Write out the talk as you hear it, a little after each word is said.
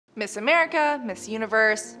Miss America, Miss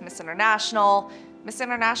Universe, Miss International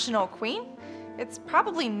Queen? It's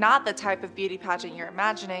probably not the type of beauty pageant you're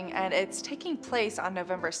imagining, and it's taking place on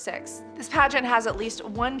November 6th. This pageant has at least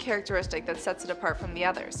one characteristic that sets it apart from the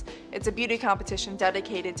others. It's a beauty competition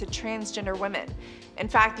dedicated to transgender women. In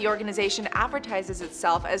fact, the organization advertises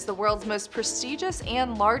itself as the world's most prestigious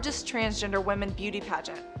and largest transgender women beauty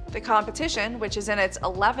pageant. The competition, which is in its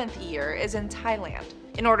 11th year, is in Thailand.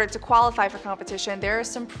 In order to qualify for competition, there are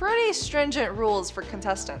some pretty stringent rules for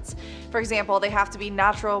contestants. For example, they have to be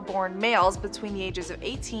natural-born males between the ages of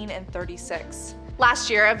 18 and 36.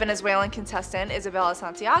 Last year, a Venezuelan contestant, Isabella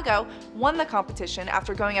Santiago, won the competition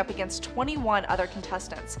after going up against 21 other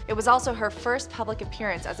contestants. It was also her first public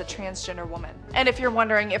appearance as a transgender woman. And if you're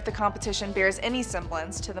wondering if the competition bears any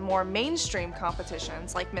semblance to the more mainstream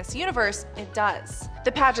competitions like Miss Universe, it does.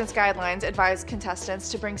 The pageant's guidelines advise contestants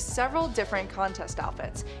to bring several different contest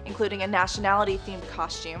outfits, including a nationality-themed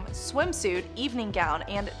costume, swimsuit, evening gown,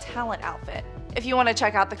 and talent outfit. If you want to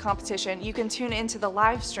check out the competition, you can tune into the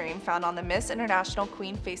live stream found on the Miss International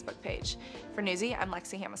Queen Facebook page. For Newsy, I'm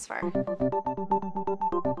Lexi Hamasfire.